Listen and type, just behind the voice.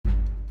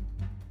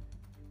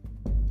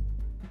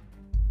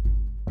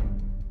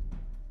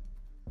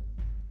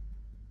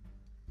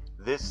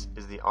This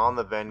is the On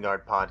the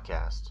Vanguard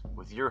podcast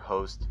with your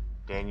host,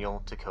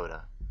 Daniel Takota.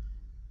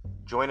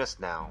 Join us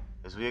now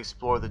as we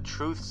explore the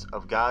truths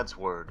of God's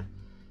Word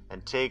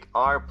and take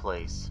our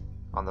place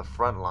on the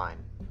front line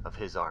of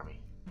His army.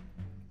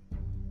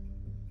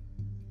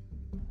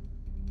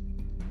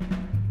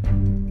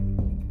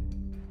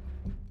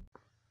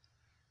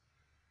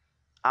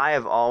 I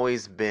have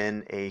always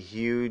been a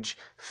huge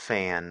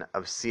fan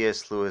of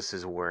C.S.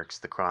 Lewis's works,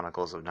 The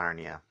Chronicles of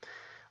Narnia.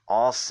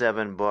 All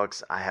 7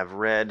 books I have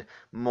read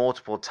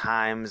multiple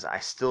times. I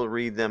still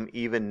read them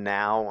even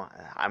now.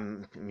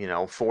 I'm,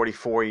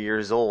 44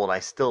 years old. I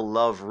still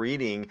love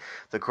reading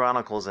The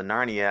Chronicles of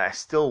Narnia. I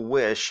still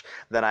wish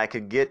that I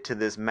could get to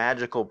this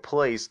magical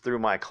place through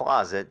my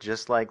closet,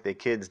 just like the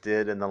kids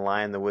did in The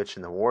Lion, the Witch,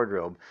 and the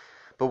Wardrobe.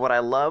 But what I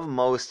love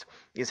most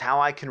is how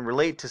I can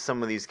relate to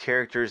some of these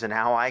characters and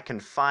how I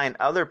can find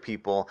other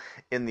people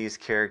in these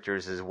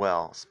characters as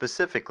well.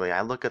 Specifically,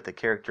 I look at the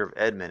character of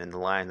Edmund in The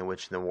Lion, the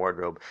Witch, and the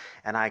Wardrobe,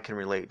 and I can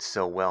relate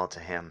so well to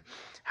him.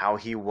 How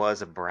he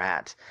was a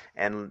brat,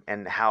 and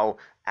how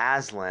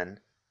Aslan,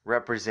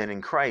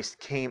 representing Christ,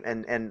 came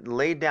and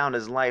laid down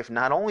his life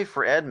not only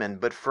for Edmund,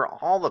 but for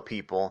all the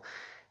people,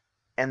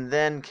 and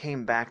then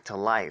came back to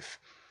life.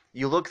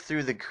 You look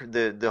through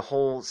the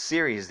whole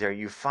series there,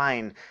 you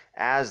find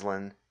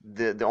Aslan,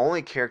 the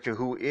only character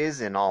who is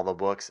in all the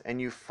books,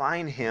 and you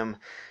find him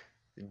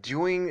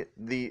doing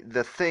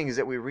the things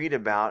that we read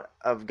about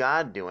of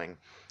God doing.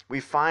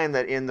 We find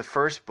that in the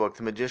first book,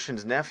 The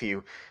Magician's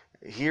Nephew,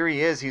 here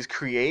he is, he's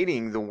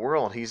creating the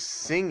world, he's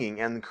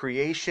singing, and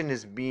creation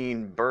is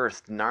being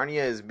birthed.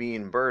 Narnia is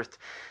being birthed,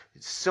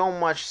 so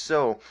much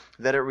so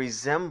that it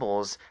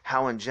resembles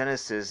how in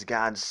Genesis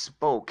God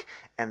spoke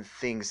and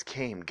things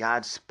came.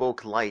 God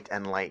spoke light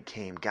and light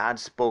came. God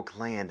spoke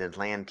land and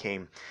land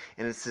came.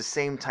 And it's the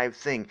same type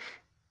thing.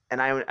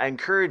 And I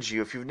encourage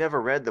you, if you've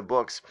never read the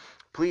books,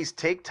 please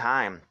take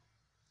time.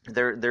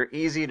 They're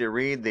easy to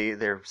read.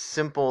 They're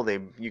simple.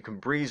 You can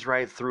breeze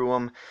right through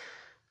them.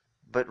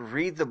 But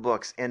read the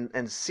books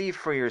and see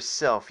for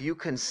yourself. You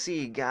can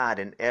see God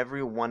in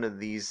every one of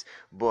these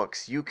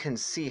books. You can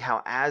see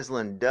how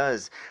Aslan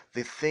does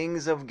the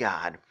things of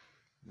God,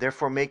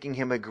 therefore making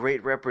him a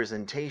great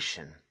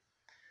representation.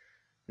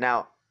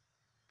 Now,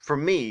 for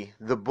me,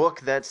 the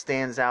book that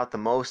stands out the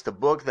most, the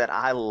book that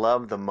I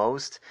love the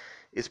most,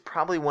 is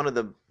probably one of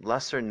the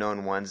lesser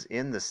known ones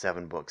in the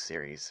 7-book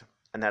series,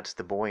 and that's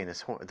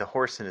The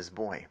Horse and His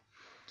Boy.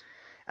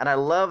 And I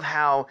love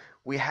how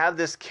we have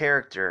this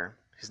character,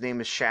 his name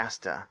is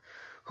Shasta,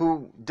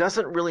 who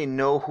doesn't really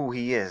know who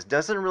he is,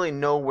 doesn't really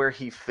know where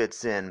he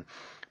fits in,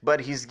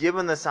 but he's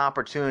given this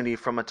opportunity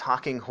from a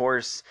talking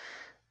horse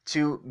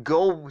to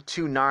go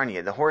to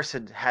Narnia. The horse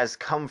has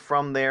come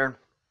from there.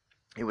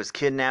 He was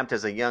kidnapped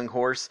as a young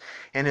horse,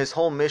 and his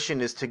whole mission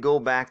is to go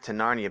back to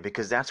Narnia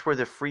because that's where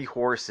the free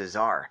horses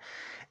are.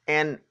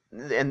 And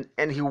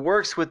he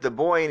works with the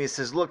boy, and he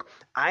says, look,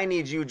 I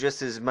need you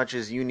just as much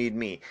as you need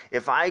me.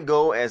 If I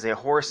go as a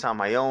horse on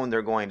my own,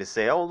 they're going to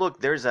say, oh, look,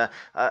 there's a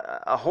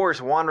horse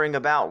wandering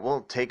about.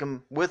 We'll take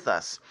him with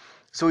us.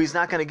 So he's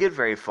not going to get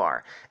very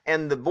far.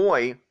 And the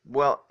boy,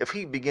 well, if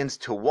he begins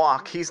to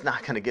walk, he's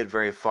not going to get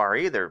very far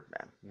either.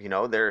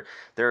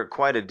 They're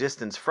quite a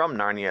distance from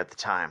Narnia at the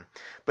time.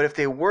 But if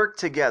they work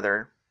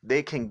together,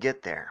 they can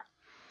get there.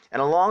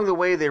 And along the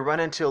way, they run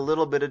into a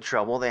little bit of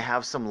trouble. They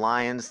have some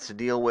lions to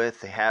deal with.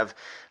 They have,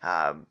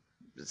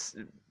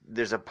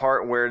 there's a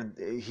part where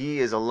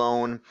he is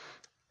alone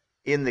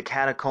in the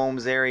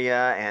catacombs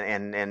area,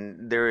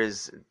 and there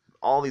is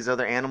all these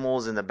other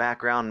animals in the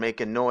background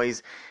making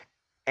noise.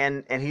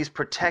 And he's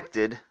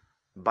protected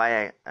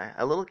by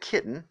a little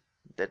kitten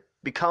that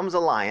becomes a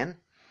lion,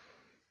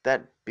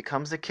 that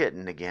becomes a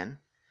kitten again.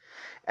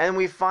 And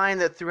we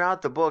find that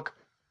throughout the book,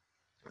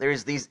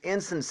 there's these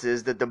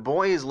instances that the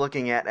boy is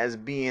looking at as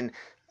being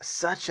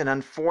such an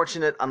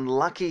unfortunate,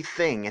 unlucky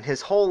thing. And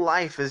his whole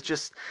life is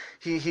just,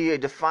 he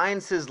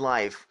defines his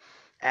life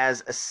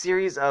as a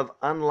series of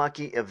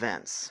unlucky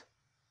events.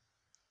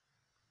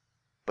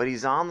 But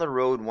he's on the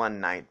road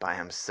one night by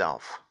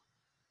himself.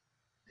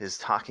 His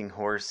talking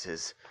horse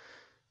is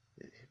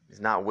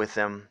not with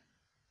him.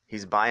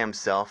 He's by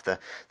himself.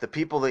 The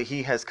people that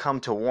he has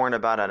come to warn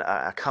about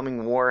a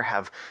coming war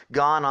have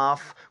gone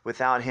off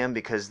without him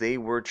because they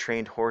were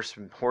trained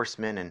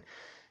horsemen, and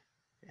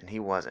he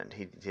wasn't.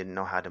 He didn't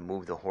know how to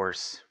move the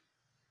horse,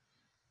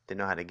 didn't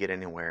know how to get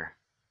anywhere.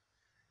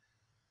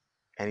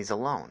 And he's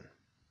alone.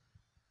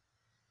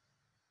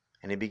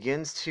 And he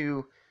begins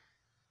to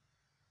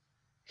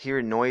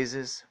hear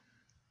noises.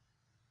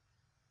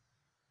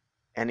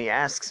 And he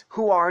asks,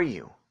 "Who are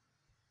you?"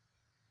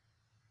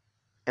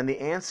 And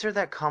the answer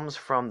that comes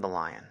from the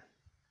lion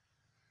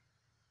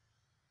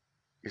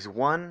is,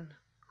 "One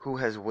who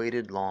has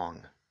waited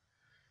long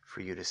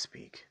for you to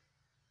speak."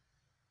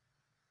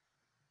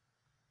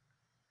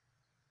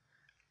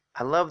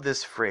 I love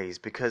this phrase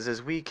because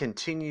as we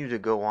continue to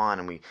go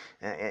on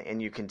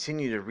and you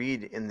continue to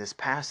read in this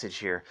passage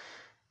here,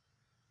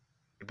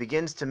 it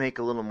begins to make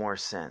a little more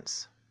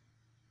sense.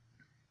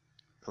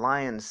 The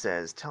lion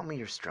says, "Tell me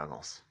your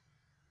struggles.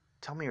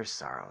 Tell me your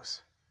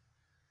sorrows.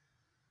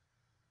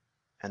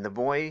 And the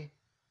boy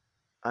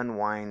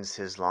unwinds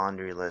his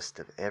laundry list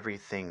of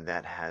everything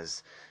that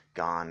has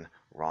gone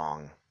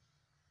wrong.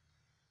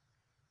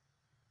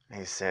 And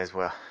he says,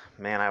 well,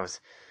 man,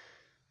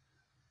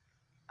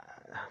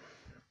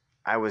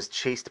 I was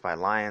chased by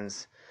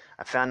lions.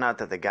 I found out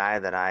that the guy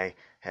that I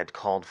had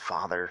called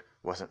father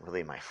wasn't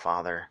really my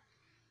father.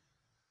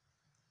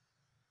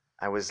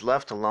 I was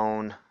left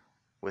alone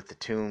with the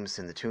tombs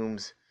in the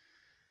tombs.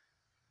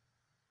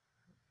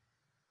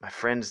 My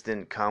friends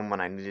didn't come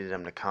when I needed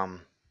them to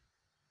come.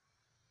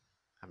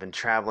 I've been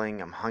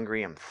traveling. I'm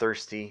hungry. I'm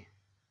thirsty.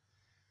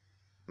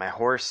 My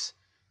horse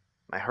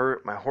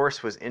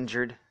was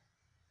injured.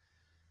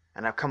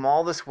 And I've come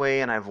all this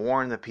way and I've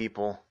warned the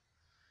people.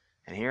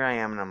 And here I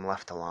am and I'm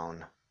left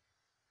alone.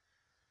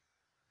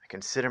 I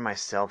consider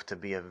myself to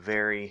be a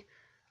very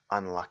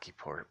unlucky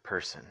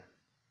person.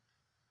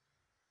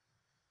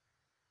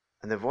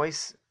 And the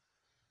voice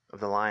of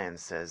the lion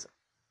says,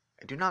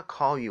 I do not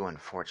call you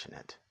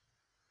unfortunate.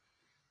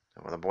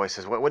 Well, the boy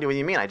says, what do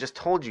you mean? I just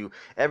told you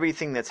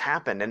everything that's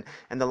happened.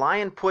 And the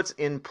lion puts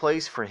in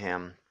place for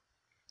him,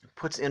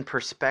 puts in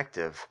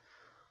perspective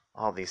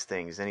all these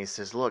things. And he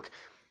says, look,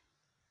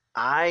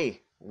 I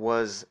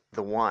was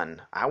the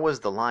one. I was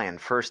the lion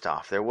first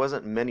off. There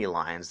wasn't many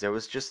lions. There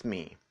was just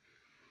me.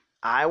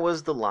 I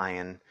was the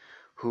lion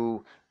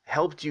who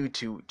helped you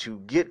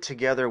to get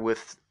together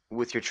with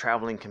your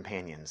traveling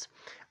companions.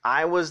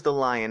 I was the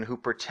lion who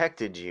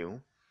protected you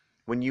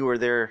when you were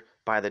there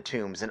by the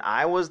tombs. And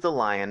I was the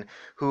lion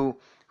who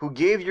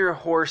gave your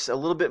horse a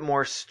little bit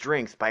more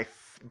strength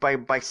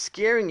by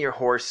scaring your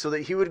horse so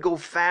that he would go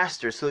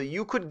faster, so that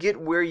you could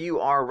get where you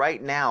are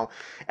right now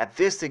at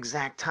this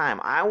exact time.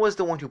 I was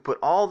the one who put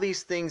all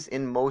these things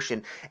in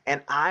motion,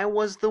 and I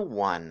was the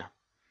one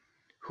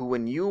who,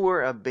 when you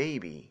were a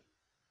baby,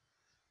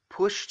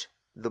 pushed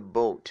the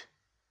boat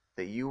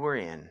that you were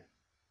in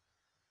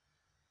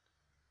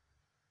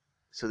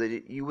so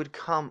that you would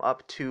come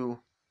up to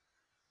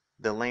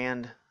the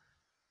land,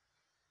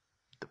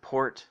 the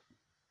port,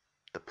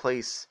 the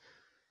place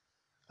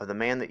of the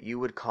man that you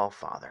would call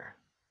father.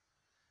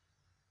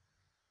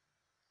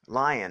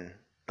 The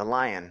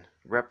lion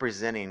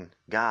representing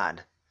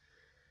God,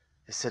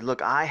 has said,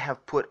 look, I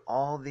have put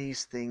all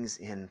these things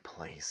in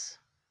place.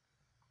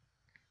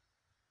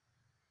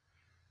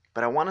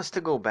 But I want us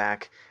to go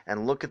back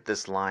and look at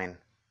this line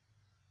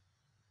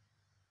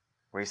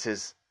where he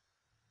says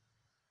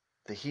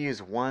that he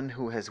is one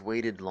who has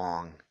waited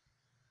long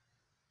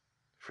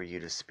for you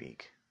to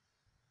speak.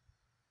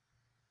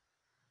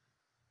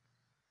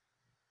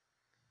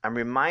 I'm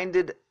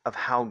reminded of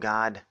how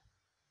God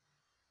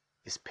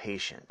is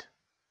patient,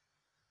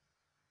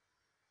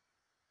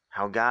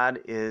 how God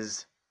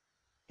is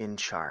in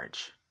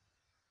charge.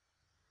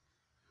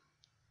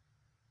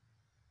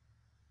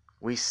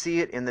 We see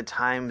it in the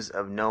times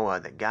of Noah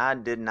that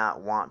God did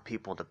not want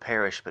people to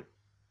perish, but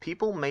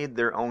people made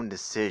their own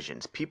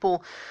decisions.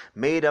 People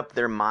made up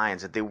their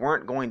minds that they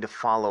weren't going to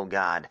follow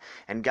God.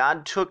 And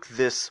God took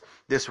this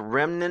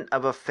remnant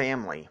of a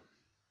family,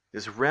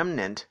 this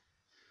remnant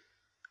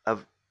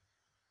of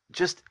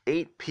just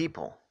 8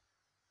 people.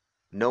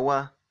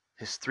 Noah,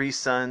 his 3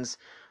 sons,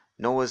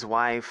 Noah's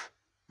wife,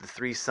 the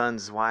 3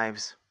 sons'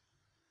 wives.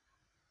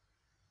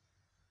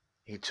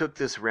 He took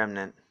this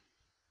remnant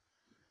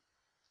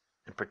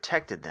and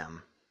protected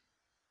them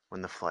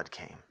when the flood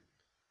came.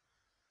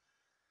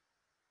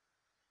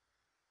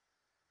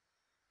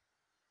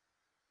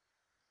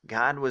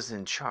 God was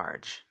in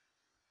charge,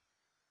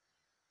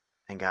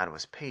 and God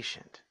was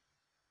patient.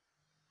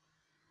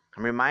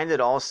 I'm reminded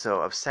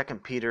also of 2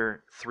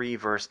 Peter 3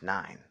 verse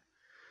 9,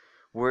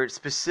 where it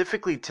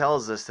specifically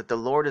tells us that the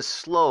Lord is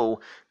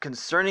slow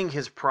concerning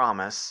his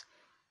promise.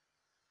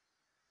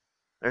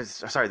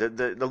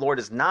 The Lord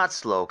is not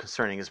slow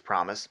concerning his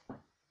promise,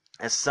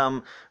 as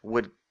some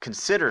would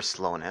consider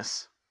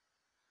slowness,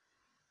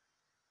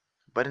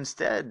 but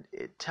instead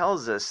it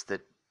tells us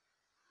that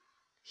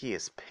he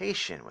is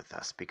patient with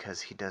us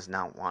because he does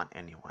not want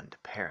anyone to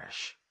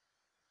perish.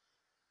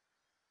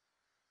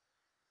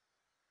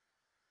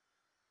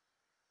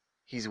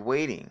 He's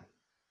waiting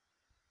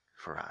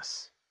for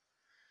us.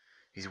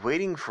 He's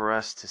waiting for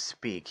us to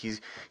speak.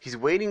 He's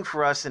waiting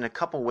for us in a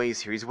couple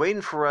ways here. He's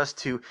waiting for us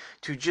to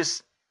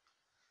just,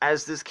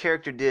 as this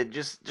character did,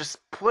 just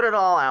put it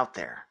all out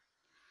there.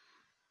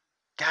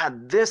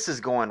 God, this is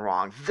going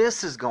wrong.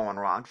 This is going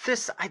wrong.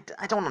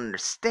 I don't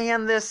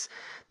understand this.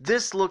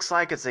 This looks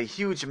like it's a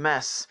huge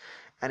mess.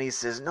 And he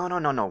says, no.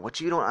 What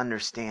you don't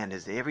understand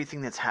is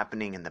everything that's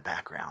happening in the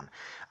background.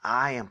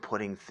 I am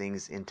putting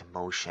things into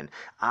motion.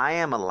 I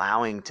am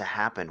allowing to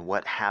happen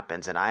what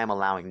happens, and I am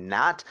allowing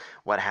not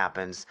what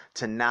happens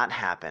to not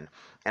happen.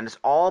 And it's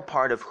all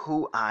part of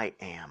who I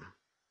am.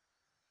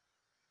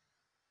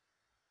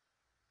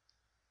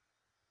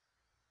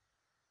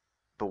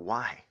 But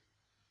why?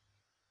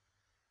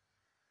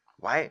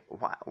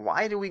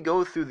 Why do we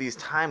go through these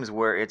times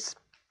where it's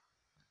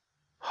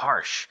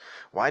harsh?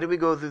 Why do we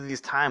go through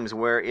these times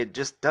where it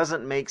just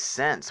doesn't make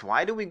sense?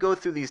 Why do we go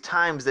through these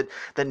times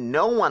that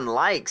no one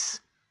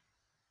likes?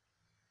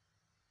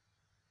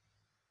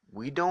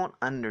 we don't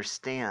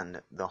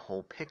understand the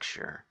whole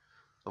picture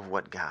of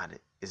what God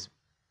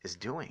is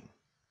doing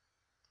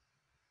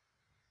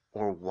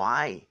or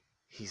why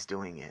he's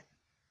doing it.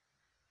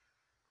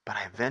 But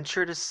I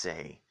venture to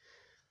say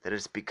that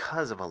it's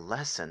because of a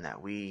lesson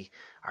that we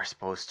are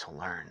supposed to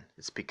learn.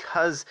 It's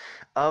because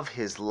of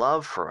his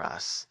love for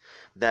us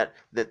that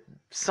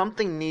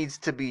something needs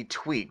to be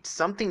tweaked,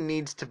 something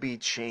needs to be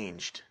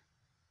changed.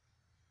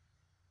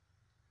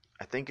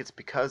 I think it's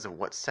because of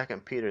what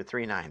 2 Peter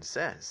 3:9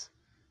 says.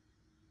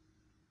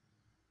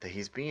 That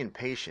he's being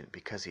patient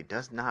because he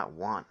does not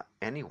want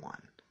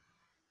anyone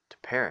to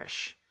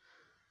perish,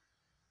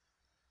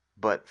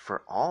 but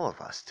for all of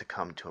us to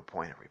come to a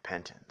point of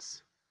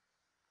repentance.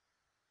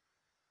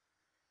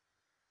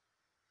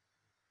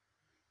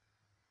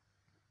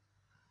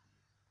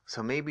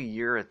 So maybe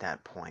you're at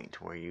that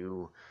point where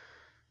you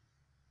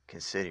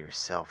consider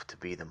yourself to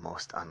be the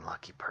most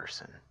unlucky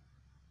person.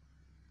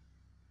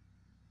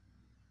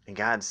 And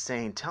God's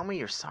saying, tell me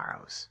your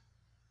sorrows.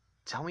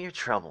 Tell me your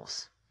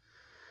troubles.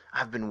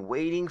 I've been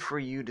waiting for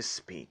you to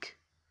speak.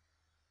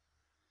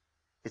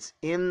 It's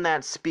in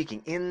that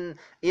speaking,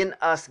 in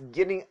us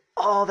getting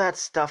all that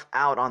stuff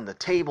out on the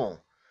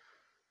table,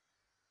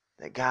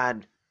 that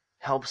God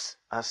helps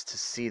us to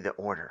see the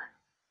order.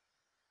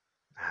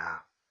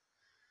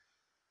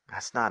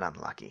 That's not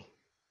unlucky.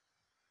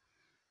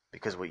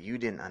 Because what you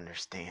didn't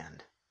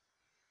understand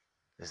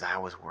is I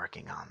was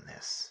working on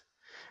this,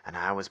 and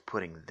I was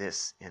putting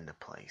this into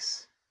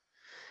place.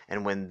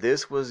 And when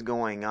this was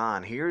going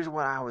on, here's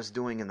what I was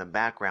doing in the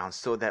background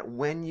so that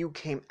when you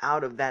came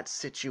out of that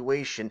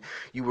situation,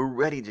 you were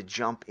ready to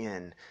jump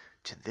in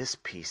to this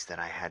piece that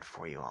I had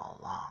for you all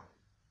along.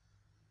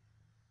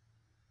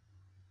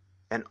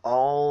 And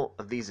all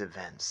of these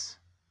events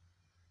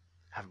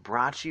have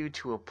brought you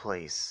to a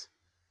place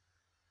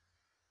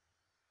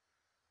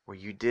where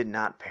you did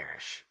not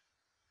perish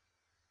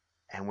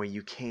and where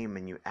you came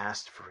and you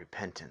asked for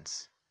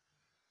repentance.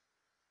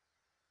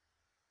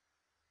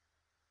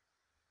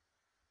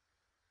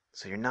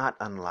 So you're not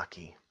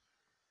unlucky.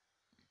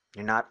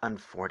 You're not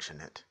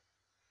unfortunate.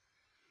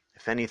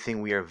 If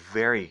anything, we are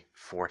very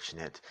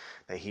fortunate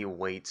that he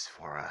waits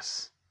for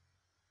us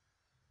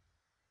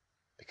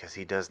because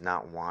he does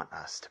not want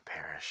us to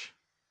perish.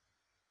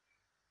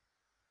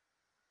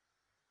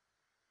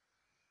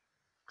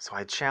 So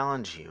I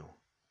challenge you.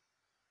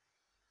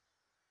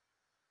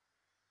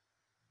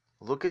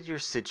 Look at your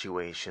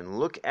situation.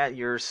 Look at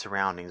your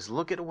surroundings.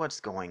 Look at what's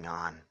going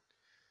on.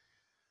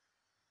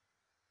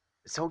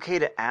 It's okay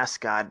to ask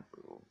God,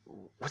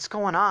 what's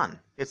going on?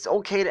 It's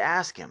okay to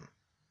ask him.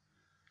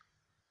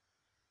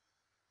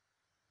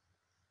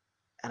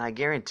 And I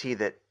guarantee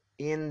that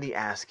in the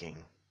asking,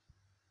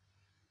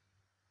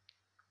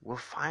 we'll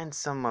find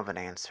some of an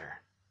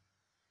answer.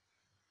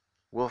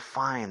 We'll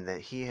find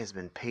that he has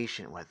been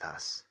patient with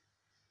us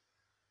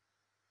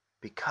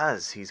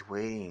because he's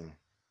waiting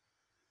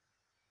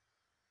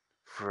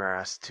for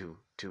us to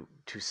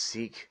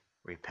seek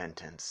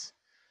repentance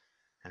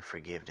and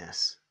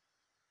forgiveness,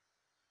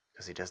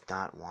 because he does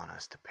not want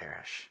us to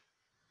perish.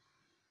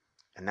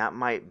 And that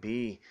might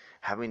be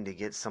having to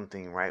get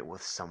something right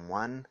with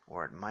someone,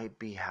 or it might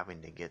be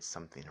having to get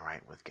something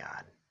right with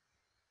God.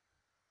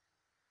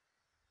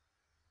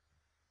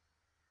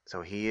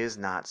 So he is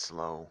not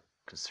slow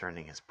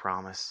concerning his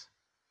promise,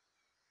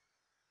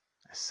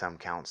 as some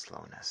count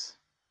slowness.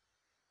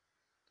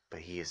 But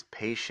he is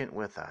patient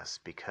with us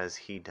because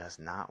he does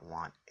not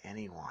want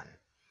anyone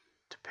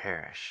to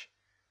perish,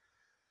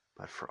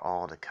 but for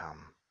all to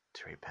come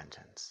to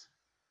repentance.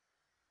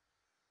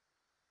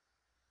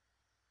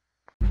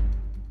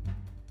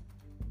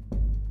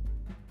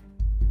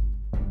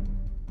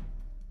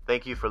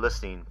 Thank you for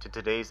listening to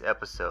today's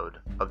episode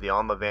of the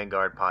On the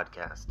Vanguard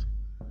podcast.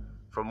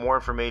 For more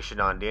information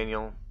on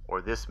Daniel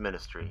or this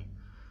ministry,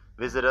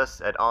 visit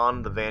us at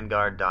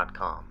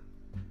onthevanguard.com.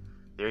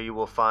 There you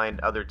will find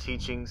other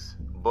teachings,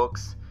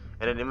 books,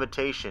 and an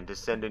invitation to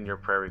send in your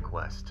prayer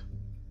request.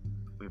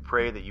 We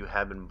pray that you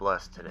have been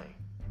blessed today.